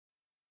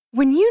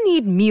When you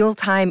need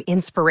mealtime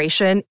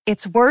inspiration,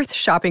 it's worth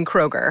shopping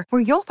Kroger,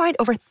 where you'll find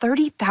over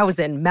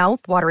 30,000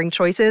 mouth-watering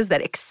choices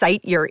that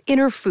excite your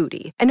inner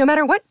foodie. And no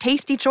matter what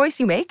tasty choice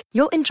you make,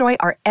 you'll enjoy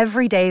our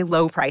everyday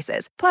low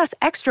prices, plus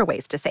extra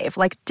ways to save,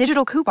 like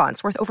digital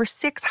coupons worth over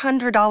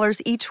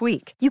 $600 each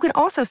week. You can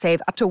also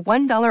save up to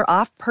 $1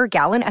 off per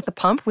gallon at the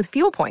pump with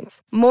fuel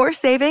points. More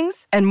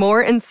savings and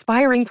more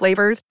inspiring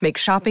flavors make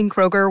shopping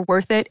Kroger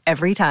worth it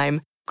every time.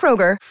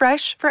 Kroger,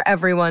 fresh for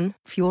everyone.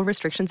 Fuel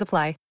restrictions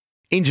apply.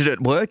 Injured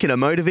at work in a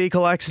motor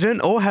vehicle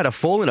accident or had a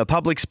fall in a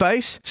public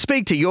space?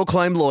 Speak to Your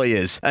Claim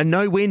Lawyers, a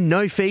no-win,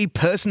 no-fee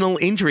personal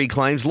injury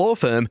claims law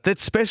firm that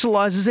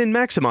specialises in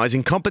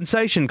maximising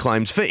compensation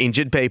claims for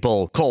injured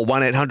people. Call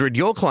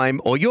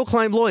 1-800-YOUR-CLAIM or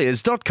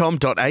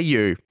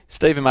yourclaimlawyers.com.au.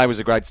 Stephen May was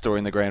a great story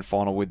in the grand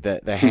final with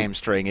the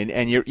hamstring,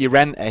 and you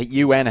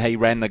and he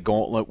ran the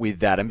gauntlet with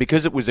that, and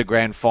because it was a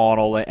grand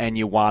final and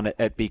you won,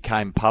 it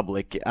became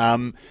public.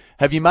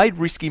 Have you made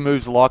risky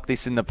moves like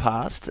this in the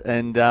past,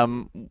 and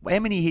how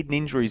many hidden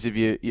injuries have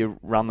you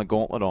run the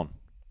gauntlet on?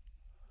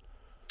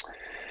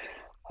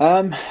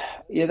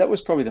 Yeah, that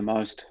was probably the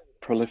most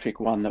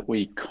prolific one that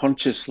we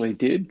consciously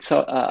did.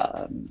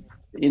 So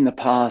in the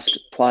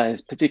past,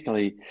 players,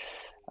 particularly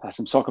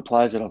some soccer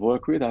players that I've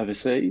worked with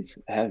overseas,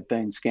 have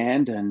been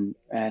scanned and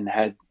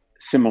had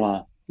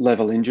similar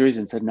level injuries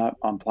and said, no,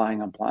 I'm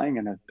playing, and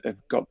have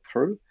got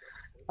through.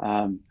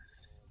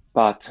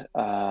 But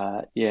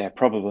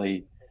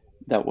probably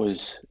that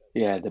was,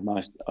 the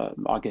most,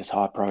 I guess,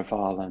 high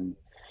profile and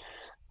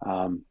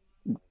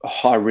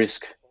high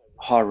risk,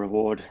 high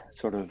reward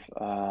sort of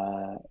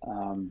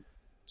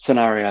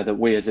scenario that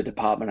we as a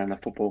department and a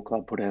football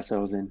club put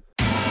ourselves in.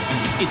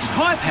 It's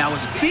Tyre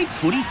Power's Big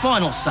Footy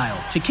Final Sale.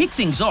 To kick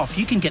things off,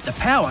 you can get the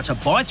power to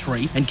buy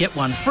 3 and get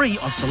 1 free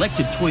on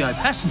selected Toyo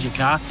passenger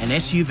car and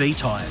SUV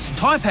tyres.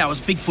 Tyre Power's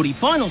Big Footy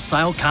Final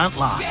Sale can't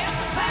last.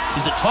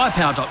 Visit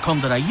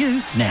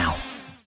tyrepower.com.au now.